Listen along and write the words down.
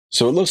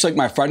So it looks like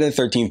my Friday the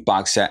 13th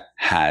box set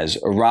has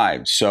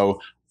arrived.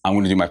 So I'm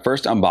going to do my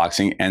first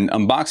unboxing and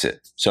unbox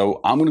it. So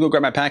I'm going to go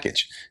grab my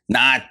package.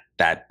 Not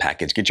that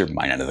package. Get your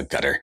mind out of the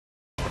gutter.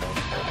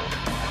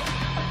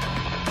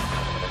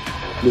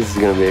 This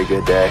is going to be a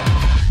good day.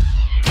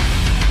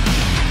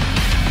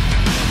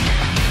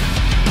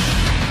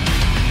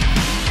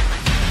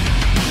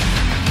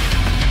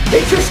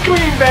 It's a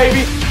Scream,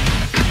 baby!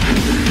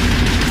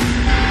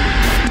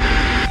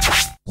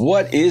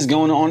 What is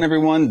going on,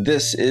 everyone?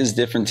 This is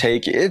Different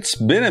Take. It's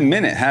been a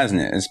minute, hasn't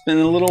it? It's been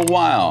a little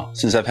while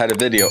since I've had a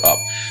video up.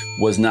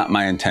 Was not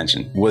my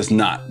intention. Was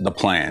not the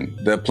plan.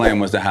 The plan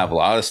was to have a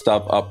lot of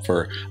stuff up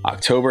for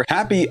October.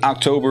 Happy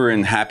October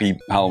and happy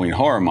Halloween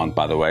Horror Month,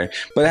 by the way.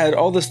 But I had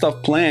all this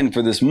stuff planned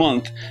for this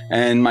month,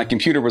 and my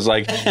computer was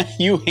like,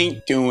 you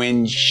ain't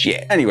doing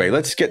shit. Anyway,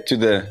 let's get to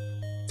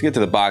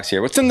the box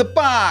here. What's in the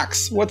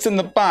box? What's in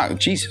the box?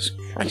 Jesus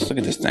Christ, look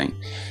at this thing.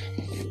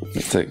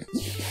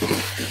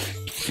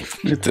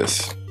 Look at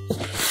this.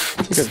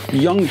 It's like a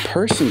young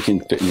person can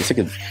fit in. It's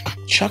like a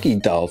Chucky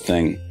doll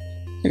thing.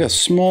 Like a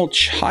small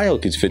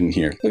child could fit in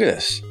here. Look at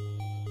this.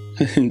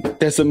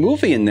 There's a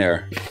movie in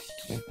there.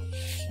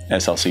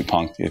 SLC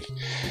Punk.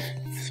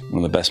 It's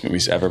one of the best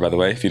movies ever, by the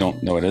way, if you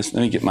don't know what it is.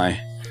 Let me get my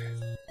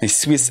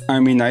Swiss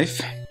Army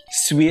knife.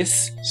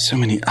 Swiss. So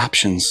many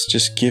options.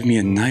 Just give me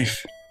a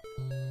knife.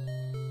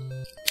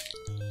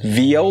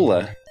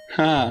 Viola.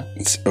 Ha.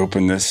 Let's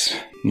open this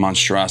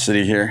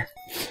monstrosity here.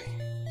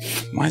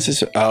 Why is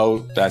this?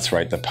 Oh, that's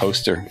right, the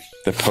poster.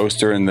 The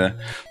poster and the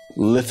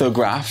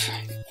lithograph.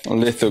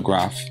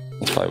 Lithograph.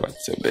 That's probably why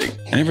it's so big.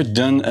 I've never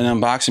done an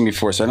unboxing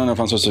before, so I don't know if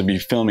I'm supposed to be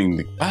filming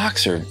the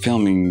box or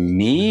filming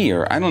me,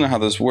 or I don't know how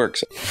this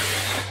works.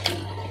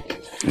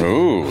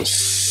 Ooh,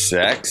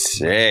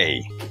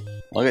 sexy.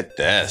 Look at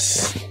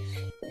this.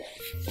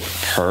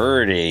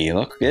 Pretty.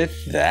 Look at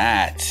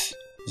that.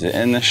 Is it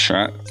in the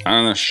shot?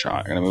 On the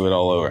shot. I'm gonna move it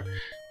all over.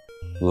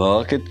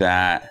 Look at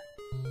that.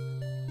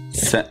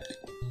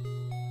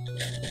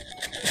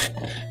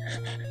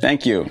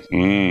 Thank you.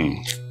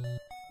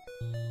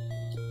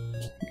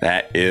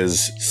 That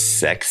is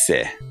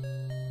sexy.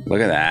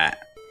 Look at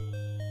that.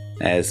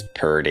 That is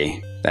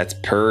purty. That's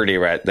purty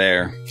right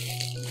there.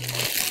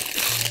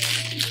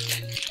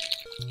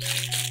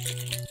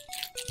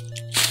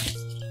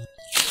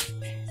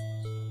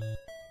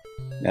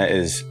 That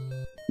is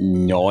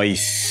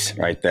nice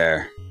right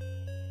there.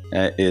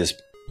 That is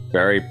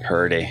very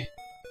purty.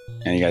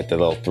 And you got the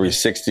little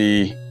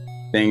 360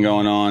 thing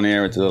going on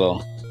here with the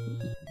little,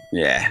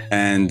 yeah.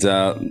 And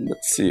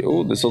let's see.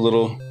 Oh, there's a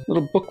little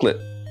booklet.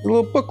 A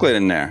little booklet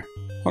in there.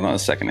 Hold on a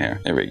second here.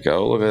 There we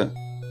go. Look at it.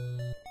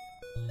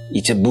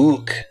 It's a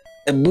book.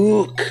 A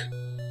book.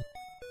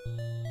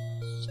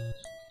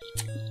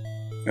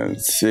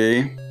 Let's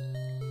see.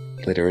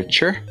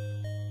 Literature.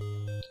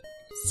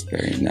 It's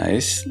very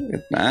nice. Look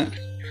at that.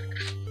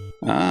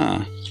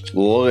 Ah,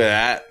 look at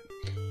that.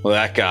 Look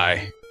at that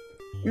guy.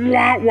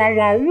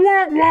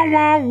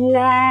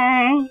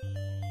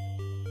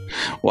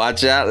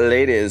 Watch out,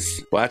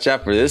 ladies. Watch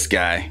out for this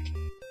guy.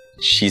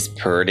 She's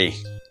pretty.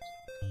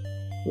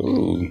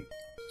 Ooh,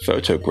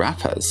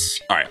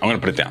 photographers. All right, I'm gonna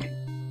put it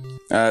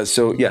down.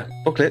 So yeah,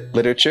 booklet,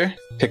 literature,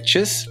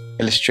 pictures,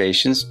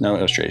 illustrations. No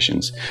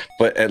illustrations,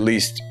 but at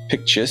least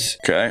pictures.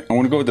 Okay, I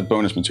want to go with the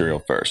bonus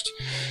material first.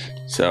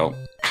 So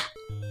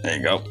there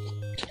you go.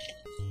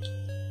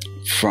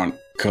 Front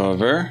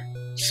cover,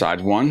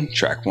 side one,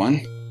 track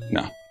one.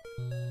 No.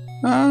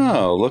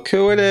 Oh, look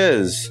who it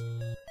is.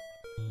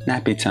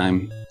 Nappy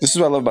time. This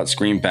is what I love about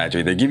Scream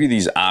Factory. They give you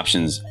these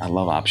options. I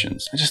love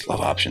options. I just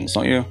love options,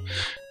 don't you?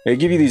 They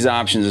give you these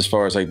options as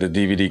far as like the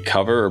DVD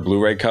cover or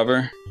Blu-ray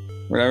cover,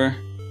 whatever.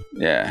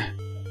 Yeah.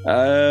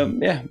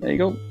 Yeah, there you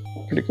go.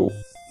 Pretty cool.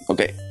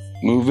 Okay,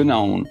 moving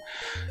on.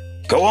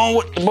 Go on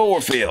with the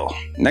board feel.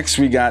 Next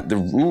we got the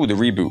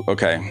reboot.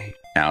 Okay.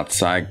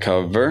 Outside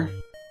cover.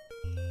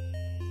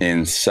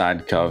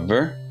 Inside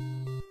cover.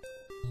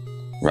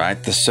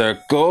 Right the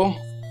circle.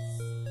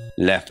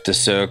 Left the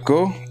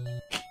circle.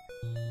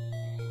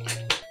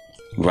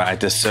 Right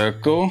the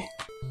circle.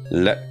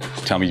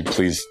 Tell me,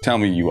 please. Tell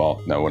me you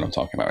all know what I'm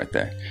talking about right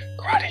there.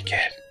 Karate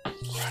Kid.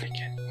 Karate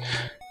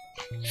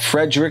Kid.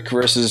 Frederick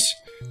versus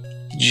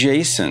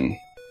Jason.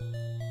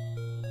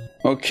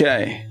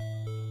 Okay.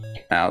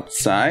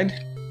 Outside.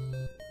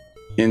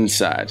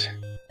 Inside.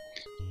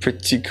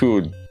 Pretty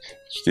cool.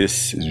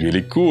 This is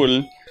really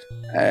cool.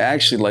 I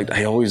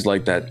always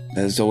like that.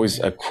 There's always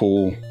a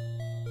cool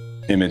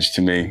image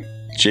to me.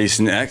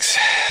 Jason X.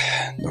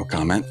 No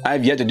comment. I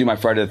have yet to do my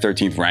Friday the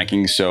 13th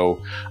ranking,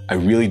 so I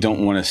really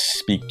don't want to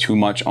speak too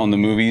much on the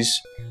movies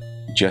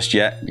just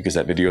yet because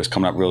that video is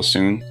coming up real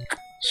soon.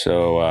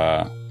 So,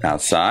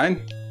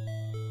 outside,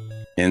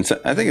 inside,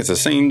 I think it's the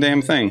same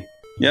damn thing.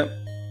 Yep.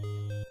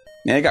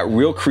 Yeah, I got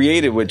real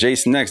creative with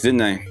Jason X,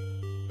 didn't I?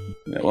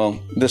 Well,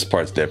 this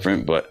part's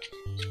different, but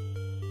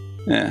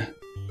yeah.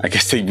 I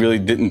guess they really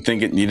didn't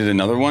think it needed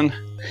another one.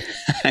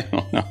 I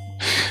don't know.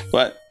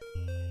 But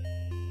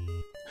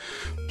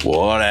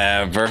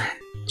whatever.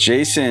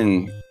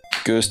 Jason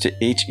goes to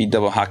HE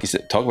double hockey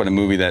stick. Talk about a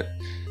movie that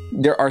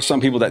there are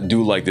some people that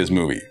do like this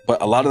movie,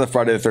 but a lot of the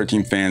Friday the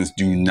 13th fans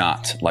do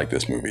not like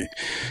this movie.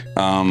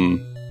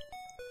 I'm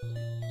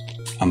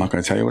not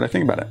going to tell you what I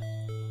think about it.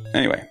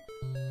 Anyway,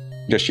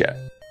 just yet.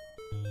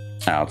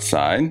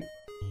 Outside,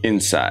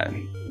 inside.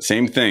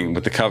 Same thing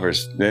with the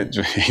covers.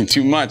 Ain't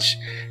too much.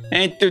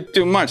 Ain't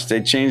too much.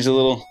 They changed a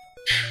little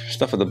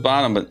stuff at the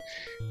bottom, but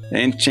they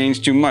ain't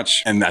changed too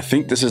much. And I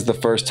think this is the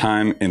first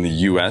time in the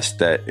US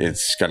that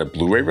it's got a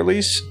Blu-ray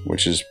release,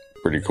 which is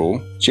pretty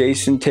cool.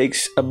 Jason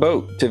takes a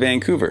boat to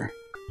Vancouver.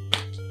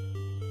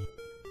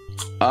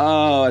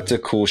 Oh, that's a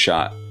cool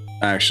shot.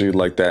 I actually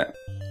like that.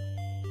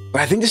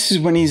 But I think this is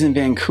when he's in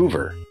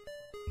Vancouver.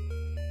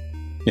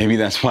 Maybe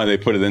that's why they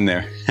put it in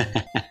there.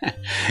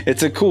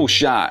 It's a cool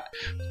shot,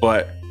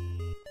 but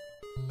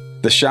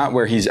the shot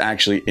where he's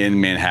actually in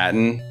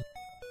Manhattan,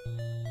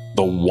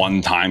 the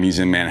one time he's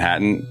in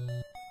Manhattan,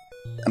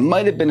 it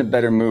might have been a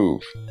better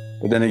move.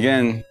 But then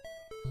again,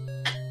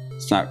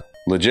 it's not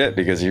legit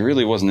because he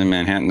really wasn't in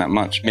Manhattan that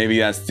much. Maybe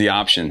that's the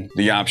option.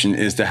 The option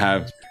is to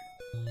have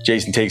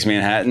Jason Takes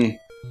Manhattan,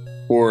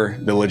 or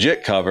the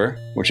legit cover,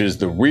 which is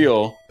the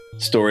real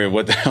story of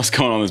what the hell's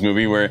going on in this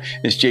movie, where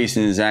this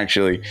Jason is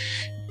actually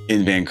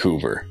in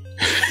Vancouver.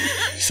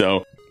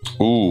 So,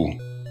 ooh,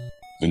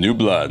 The New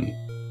Blood.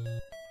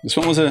 This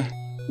one was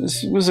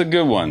a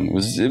good one.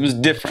 It was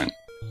different.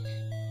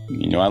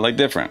 You know I like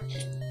different.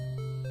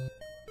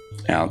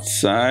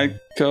 Outside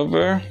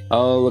cover.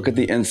 Oh, look at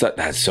the inside.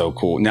 That's so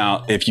cool.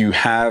 Now, if you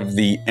have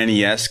the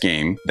NES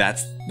game,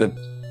 that's the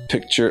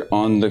picture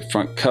on the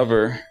front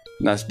cover.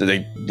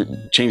 They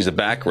changed the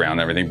background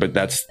and everything, but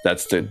that's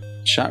the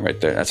shot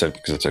right there.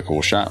 Because it's a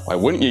cool shot. Why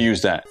wouldn't you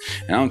use that?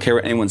 And I don't care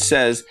what anyone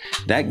says.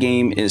 That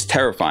game is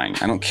terrifying.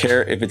 I don't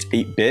care if it's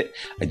 8-bit.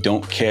 I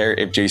don't care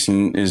if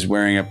Jason is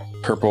wearing a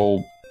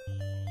purple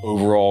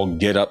overall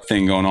get-up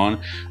thing going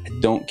on. I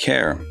don't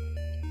care.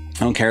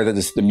 I don't care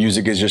that the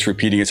music is just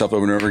repeating itself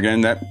over and over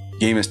again. That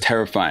game is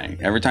terrifying.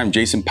 Every time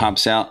Jason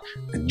pops out,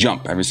 I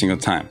jump every single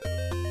time.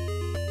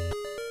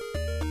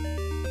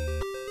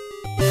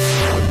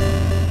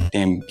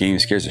 Damn game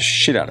scares the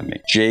shit out of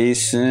me.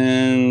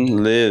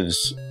 Jason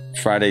Lives,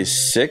 Friday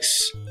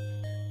 6.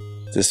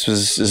 This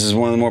is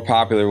one of the more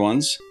popular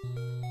ones.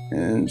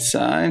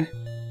 Inside.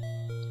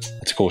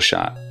 That's a cool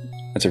shot.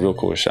 That's a real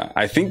cool shot.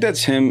 I think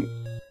that's him.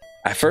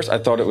 At first I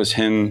thought it was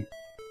him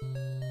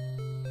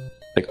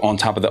like on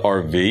top of the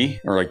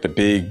RV, or like the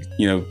big,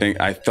 you know, thing.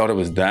 I thought it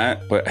was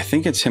that, but I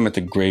think it's him at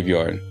the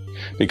graveyard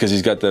because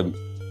he's got the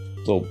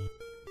little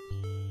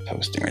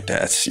posting right there.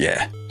 That's,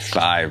 yeah,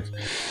 5.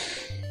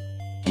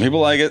 Some people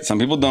like it, some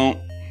people don't.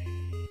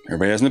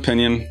 Everybody has an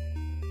opinion.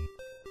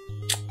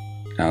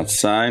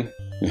 Outside.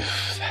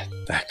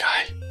 That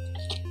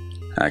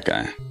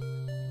guy.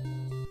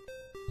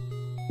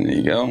 There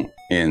you go.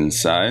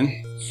 Inside.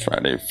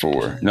 Friday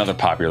 4. Another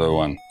popular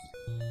one.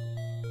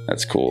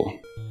 That's cool.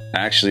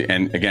 Actually,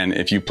 and again,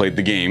 if you played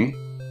the game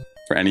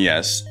for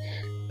NES,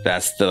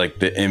 that's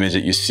the image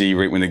that you see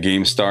right when the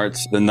game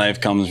starts. The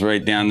knife comes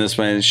right down this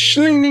way.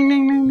 Shling, ding,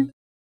 ding, ding.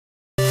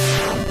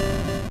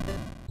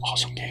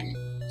 Awesome game.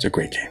 It's a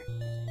great game.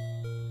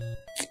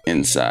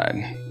 Inside.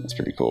 That's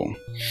pretty cool.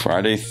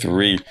 Friday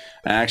 3.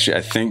 Actually,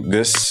 I think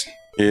this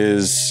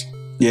is,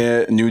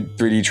 yeah, a new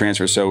 3D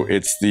transfer. So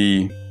it's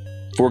the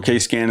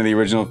 4K scan of the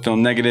original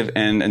film negative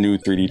and a new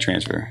 3D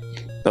transfer.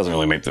 Doesn't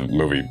really make the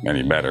movie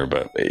any better,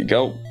 but there you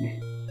go.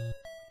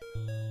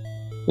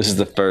 This is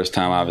the first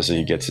time, obviously,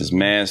 he gets his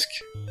mask.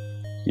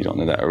 You don't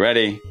know that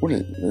already. What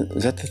is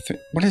that?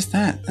 What is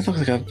that? That looks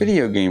like a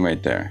video game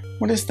right there.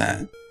 What is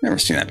that? Never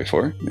seen that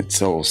before.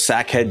 It's old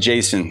Sackhead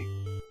Jason.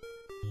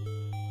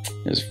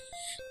 There's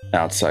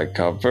outside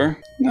cover.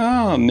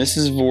 Oh,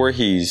 Mrs.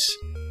 Voorhees.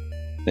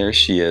 There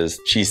she is.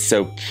 She's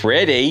so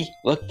pretty.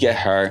 Look at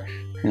her.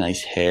 Her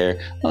nice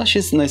hair. Oh, she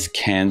has nice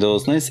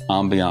candles. Nice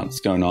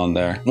ambiance going on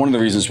there. One of the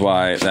reasons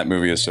why that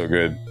movie is so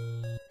good.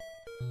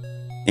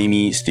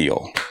 Amy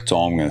Steele. That's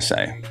all I'm going to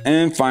say.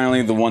 And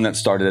finally, the one that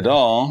started it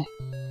all.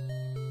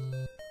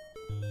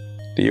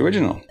 The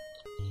original.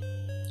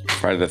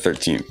 Friday the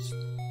 13th.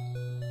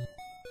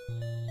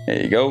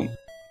 There you go.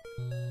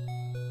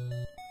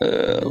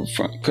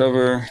 Front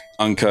cover,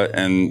 uncut,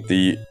 and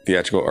the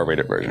theatrical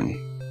R-rated version.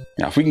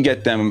 Now, if we can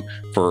get them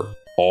for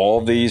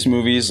all these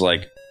movies,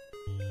 like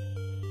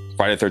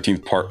Friday the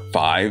 13th Part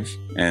 5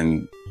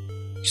 and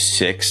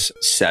 6,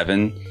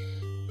 7,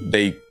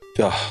 they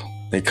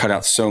cut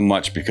out so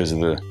much because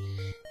of the...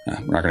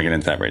 we're not going to get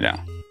into that right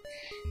now.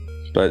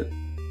 But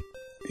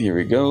here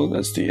we go.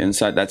 That's the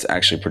inside. That's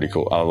actually pretty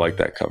cool. I like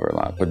that cover a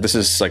lot. But this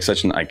is like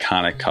such an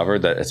iconic cover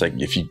that it's like,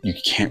 if you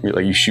can't really...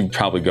 Like, you should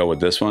probably go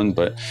with this one,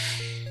 but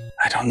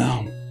I don't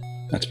know.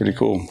 That's pretty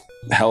cool.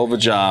 Hell of a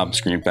job,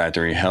 Scream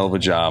Factory. Hell of a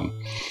job.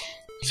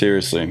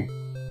 Seriously.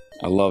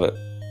 I love it.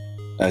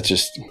 That's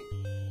just...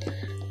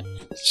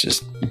 It's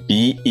just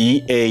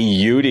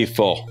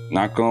beautiful.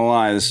 Not gonna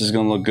lie, this is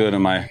gonna look good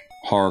in my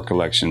horror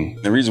collection.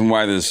 The reason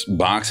why this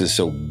box is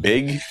so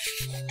big,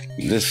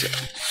 this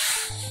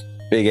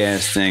big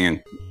ass thing,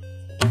 and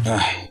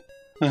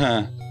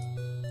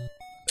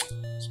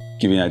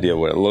give you an idea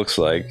what it looks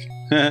like.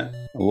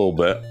 a little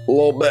bit.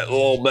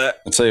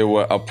 I'll tell you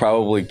what, I'll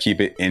probably keep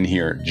it in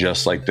here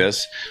just like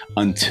this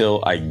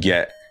until I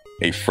get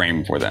a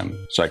frame for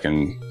them. So I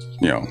can,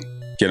 you know,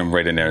 get them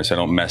right in there so I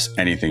don't mess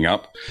anything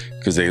up,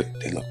 because they look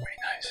really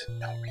nice. They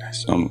look really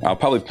nice. I'll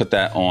probably put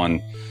that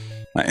on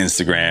my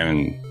Instagram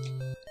and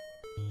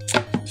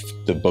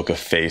the book of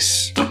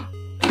face,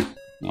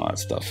 all that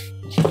stuff.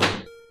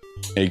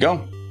 There you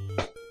go.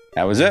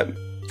 That was it.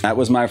 That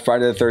was my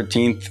Friday the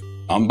 13th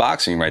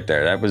unboxing right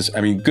there. That was,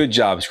 I mean, good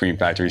job, Scream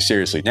Factory,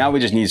 seriously. Now we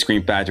just need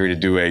Scream Factory to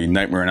do a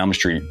Nightmare on Elm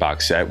Street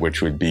box set,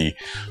 which would be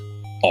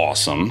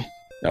awesome.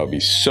 That would be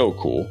so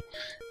cool.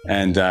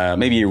 And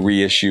maybe a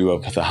reissue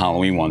of the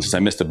Halloween one, since I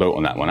missed the boat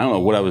on that one. I don't know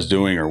what I was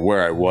doing or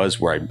where I was,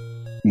 where I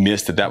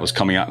missed that was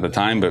coming out at the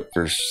time, but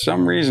for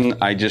some reason,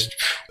 I just,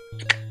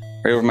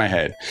 right over my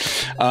head.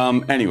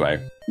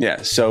 Anyway,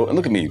 yeah, so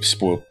look at me,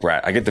 spoiled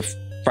brat. I get the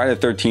Friday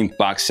the 13th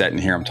box set in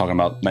here. I'm talking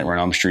about Nightmare on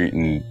Elm Street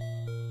and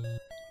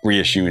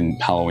reissue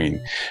and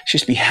Halloween.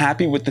 Just be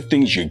happy with the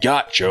things you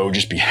got, Joe.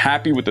 Just be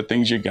happy with the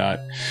things you got.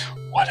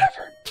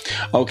 Whatever.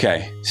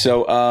 Okay,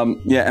 so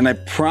yeah, and I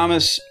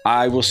promise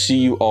I will see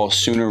you all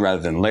sooner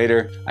rather than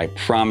later. I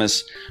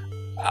promise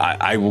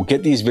I will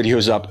get these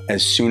videos up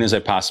as soon as I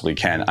possibly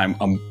can.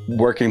 I'm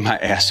working my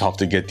ass off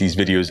to get these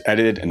videos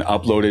edited and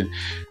uploaded,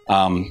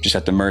 just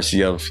at the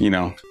mercy of, you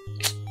know,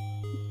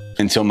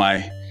 until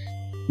my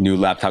new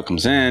laptop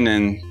comes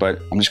in, but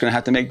I'm just gonna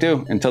have to make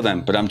do until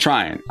then. But I'm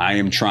trying. I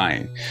am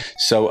trying.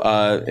 So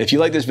if you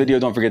like this video,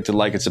 don't forget to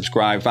like and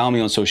subscribe. Follow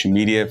me on social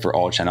media for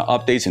all channel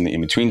updates in the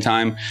in-between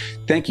time.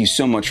 Thank you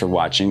so much for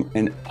watching,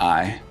 and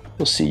I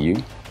will see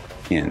you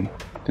in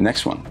the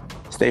next one.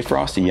 Stay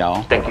frosty,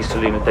 y'all. Thank you,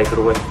 Selena. Take it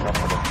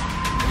away.